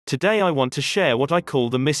Today I want to share what I call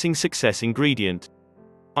the missing success ingredient.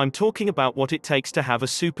 I'm talking about what it takes to have a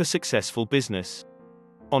super successful business.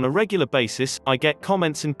 On a regular basis, I get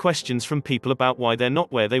comments and questions from people about why they're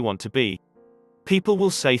not where they want to be. People will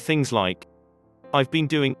say things like, "I've been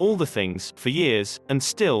doing all the things for years, and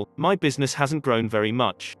still, my business hasn't grown very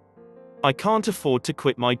much. I can't afford to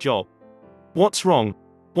quit my job. What's wrong?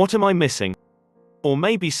 What am I missing?" Or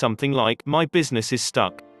maybe something like, "My business is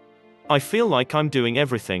stuck. I feel like I'm doing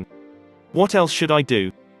everything. What else should I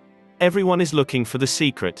do?" Everyone is looking for the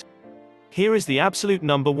secret. Here is the absolute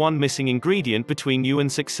number one missing ingredient between you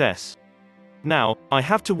and success. Now, I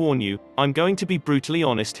have to warn you, I'm going to be brutally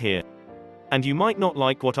honest here. And you might not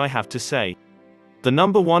like what I have to say. The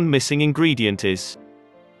number one missing ingredient is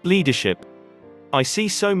leadership. I see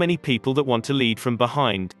so many people that want to lead from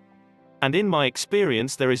behind. And in my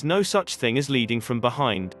experience, there is no such thing as leading from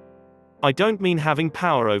behind. I don't mean having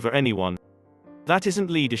power over anyone. That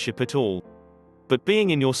isn't leadership at all. But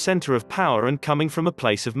being in your center of power and coming from a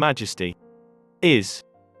place of majesty is.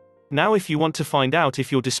 Now, if you want to find out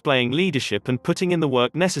if you're displaying leadership and putting in the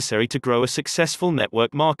work necessary to grow a successful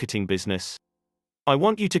network marketing business, I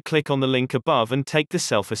want you to click on the link above and take the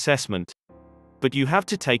self-assessment. But you have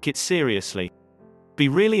to take it seriously. Be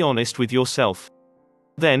really honest with yourself.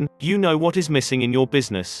 Then, you know what is missing in your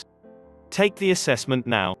business. Take the assessment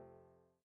now.